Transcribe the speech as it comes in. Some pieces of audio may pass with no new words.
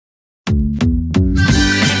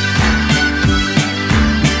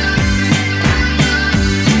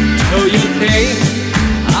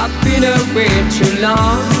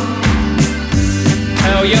on.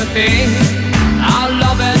 Tell you think our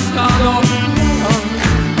love has gone on.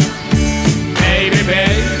 Baby,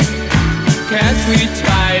 babe, can't we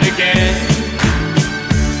try it again?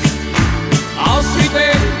 Oh, sweet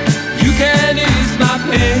babe, you can ease my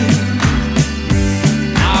pain.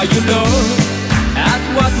 Now you look at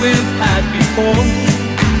what we've had before,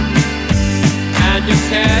 and you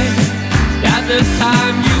say that this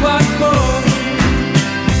time you are cool.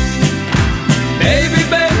 Baby,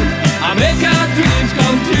 babe, I make our dreams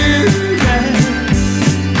come true, yeah.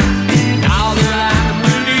 Now that I'm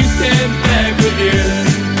released in bed with you.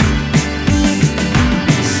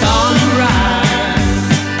 Sunrise,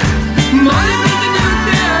 morning is a new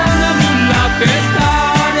dawn, a new love is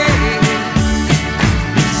starting.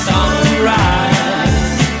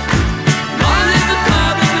 Sunrise, morning is the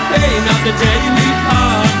time of the pain of the day we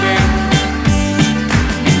parted.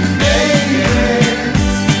 Baby,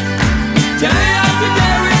 day after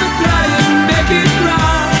day we will try and make it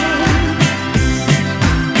right.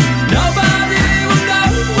 Nobody will know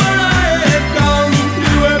where I have gone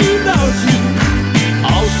through without you.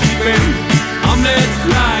 Oh, sweet baby, let's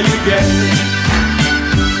try again.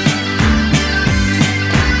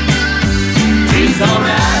 Please don't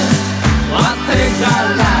ask what things I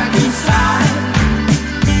like inside.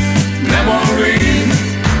 Memories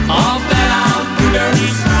of that I'll put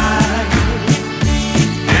aside.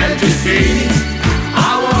 And to see,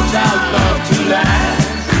 I want our love to last.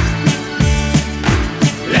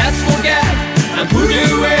 Let's forget and put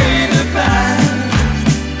away the past.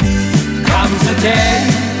 Comes a day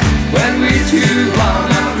when we two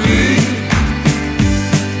wanna free.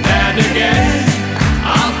 And again,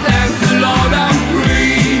 I'll thank the Lord I'm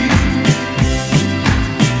free.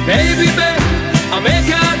 Baby, babe, I'll make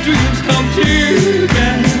our dreams come true,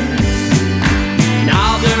 yeah.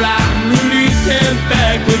 Now that I'm released and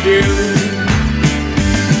back with you.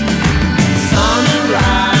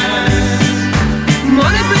 Sunrise,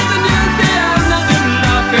 morning brings a new day, another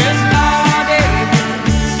love is starting.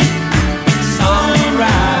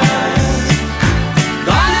 Sunrise,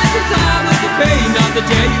 gone is the time of the pain of the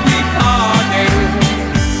day we parted.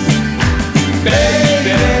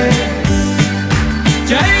 Baby,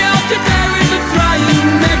 day